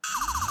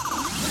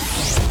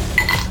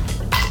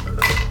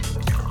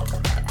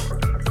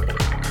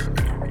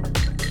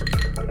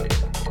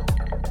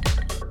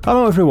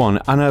Hello everyone,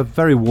 and a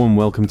very warm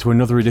welcome to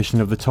another edition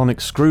of The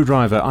Tonic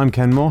Screwdriver. I'm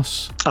Ken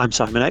Moss. I'm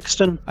Simon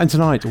Exton. And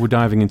tonight we're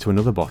diving into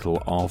another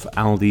bottle of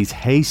Aldi's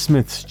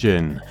Haysmith's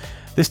Gin.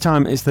 This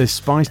time it's the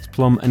Spiced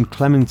Plum and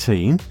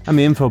Clementine, and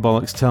the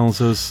Infobollocks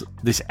tells us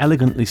this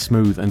elegantly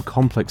smooth and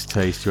complex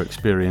taste you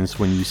experience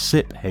when you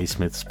sip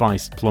Haysmith's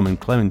Spiced Plum and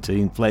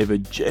Clementine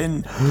flavoured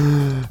gin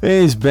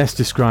is best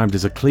described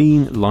as a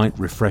clean, light,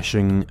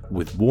 refreshing,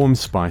 with warm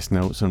spice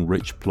notes and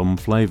rich plum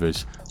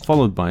flavours,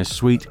 followed by a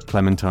sweet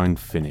clementine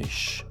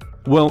finish.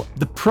 Well,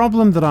 the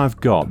problem that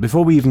I've got,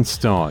 before we even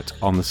start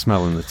on the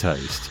smell and the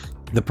taste,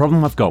 the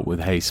problem I've got with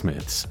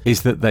Haysmiths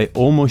is that they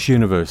almost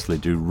universally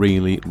do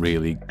really,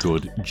 really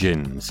good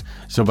gins.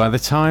 So by the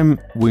time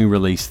we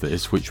release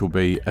this, which will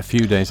be a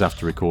few days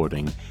after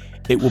recording,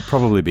 it will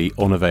probably be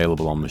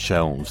unavailable on the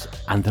shelves,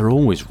 and they're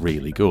always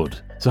really good.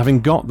 So having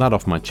got that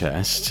off my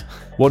chest,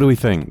 what do we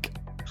think?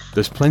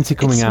 There's plenty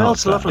coming out. It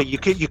smells lovely. You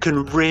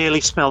can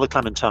really smell the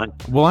clementine.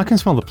 Well, I can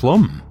smell the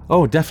plum.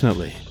 Oh,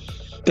 definitely.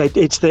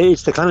 It's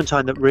the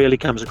clementine that really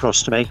comes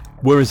across to me.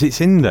 Whereas it's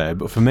in there,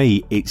 but for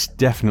me, it's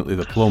definitely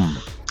the plum.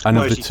 And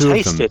whereas of the you two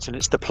taste of them, it, and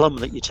it's the plum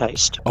that you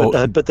taste.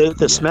 But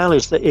the smell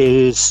is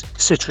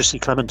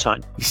citrusy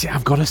clementine. You see,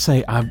 I've got to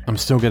say, I'm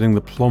still getting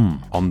the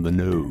plum on the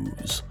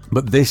nose.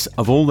 But this,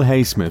 of all the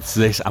Haysmiths,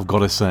 this, I've got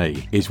to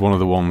say, is one of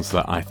the ones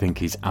that I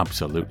think is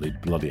absolutely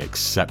bloody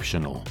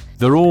exceptional.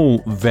 They're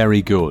all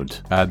very good.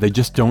 They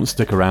just don't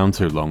stick around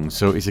too long,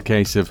 so it's a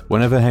case of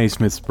whenever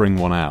Haysmiths bring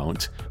one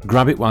out,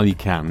 grab it while you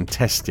can,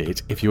 test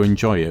it. If you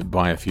enjoy it,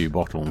 buy a few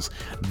bottles.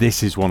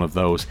 This is one of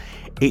those.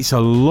 It's a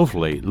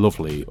lovely,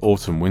 lovely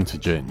autumn-winter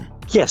gin.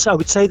 Yes, I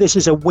would say this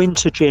is a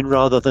winter gin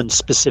rather than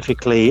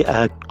specifically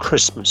a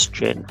Christmas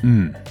gin.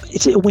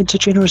 Is it a winter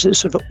gin or is it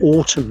sort of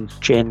autumn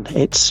gin?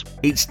 It's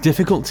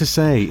difficult to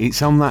say.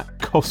 It's on that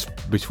cusp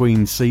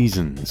between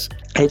seasons.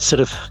 It's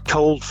sort of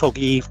cold,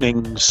 foggy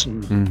evenings.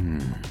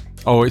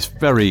 Oh, it's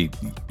very...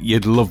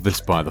 You'd love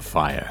this by the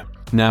fire.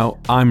 Now,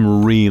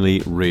 I'm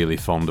really, really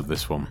fond of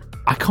this one.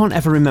 I can't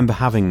ever remember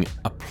having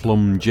a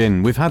plum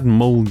gin. We've had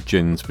mulled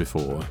gins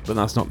before, but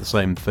that's not the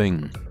same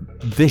thing.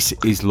 This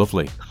is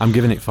lovely. I'm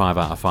giving it 5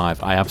 out of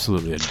 5. I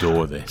absolutely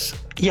adore this.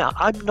 Yeah,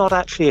 I'm not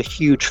actually a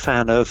huge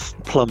fan of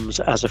plums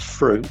as a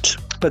fruit,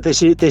 but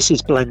this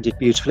is blended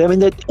beautifully. I mean,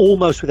 they're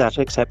almost without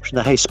exception,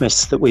 the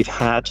Haysmiths that we've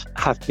had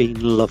have been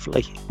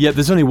lovely. Yeah,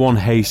 there's only one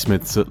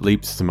Haysmiths that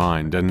leaps to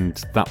mind,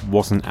 and that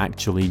wasn't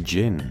actually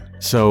gin.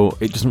 So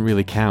it doesn't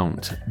really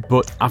count.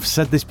 But I've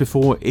said this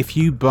before, if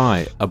you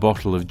buy a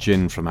bottle of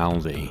gin from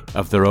Aldi,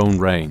 of their own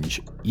range,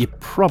 you're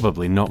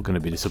probably not going to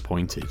be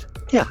disappointed.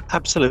 Yeah,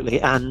 absolutely.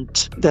 And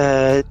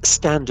their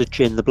standard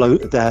gin, the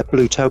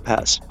Blue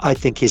Topaz, I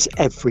think is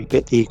every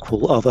bit the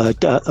equal of a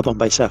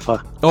Bombay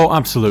Sapphire. Oh,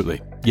 absolutely.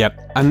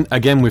 Yep. And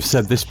again, we've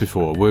said this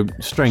before, we're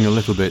straying a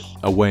little bit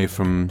away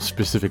from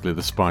specifically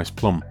the Spiced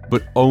Plum,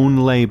 but own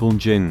label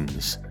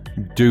gins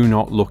do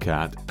not look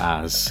at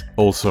as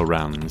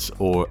also-rans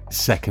or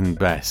second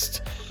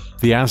best.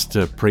 The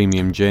Asda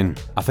Premium Gin,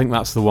 I think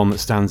that's the one that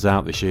stands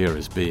out this year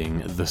as being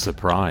the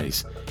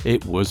surprise.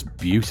 It was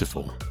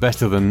beautiful.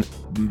 Better than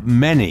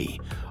many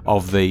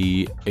of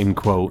the, in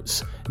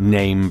quotes,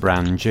 name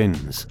brand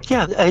gins.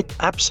 Yeah,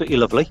 absolutely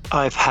lovely.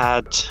 I've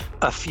had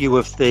a few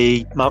of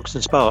the Marks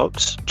and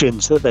Sparks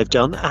gins that they've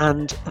done,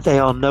 and they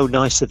are no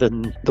nicer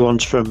than the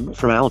ones from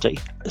Aldi.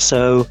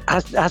 So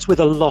as with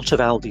a lot of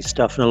Aldi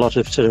stuff and a lot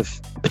of sort of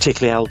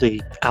particularly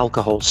Aldi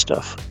alcohol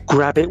stuff,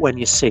 grab it when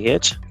you see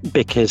it,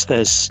 because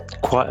there's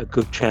quite a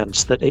good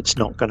chance that it's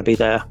not going to be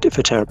there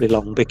for terribly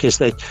long, because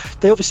they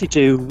obviously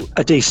do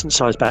a decent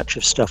sized batch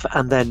of stuff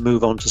and then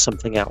move on to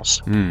something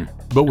else.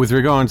 But with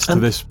regards to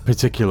this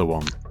particular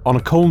one, on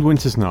a cold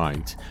winter's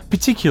night,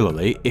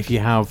 particularly if you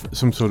have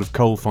some sort of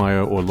coal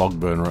fire or log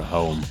burner at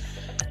home,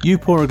 you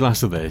pour a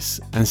glass of this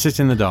and sit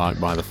in the dark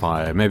by the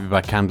fire, maybe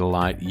by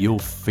candlelight, you'll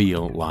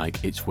feel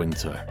like it's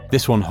winter.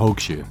 This one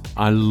hugs you.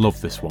 I love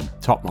this one.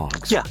 Top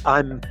marks. Yeah,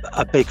 I'm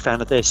a big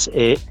fan of this.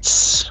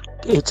 It's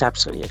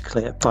absolutely a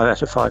clear 5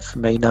 out of 5 for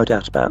me, no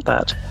doubt about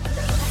that.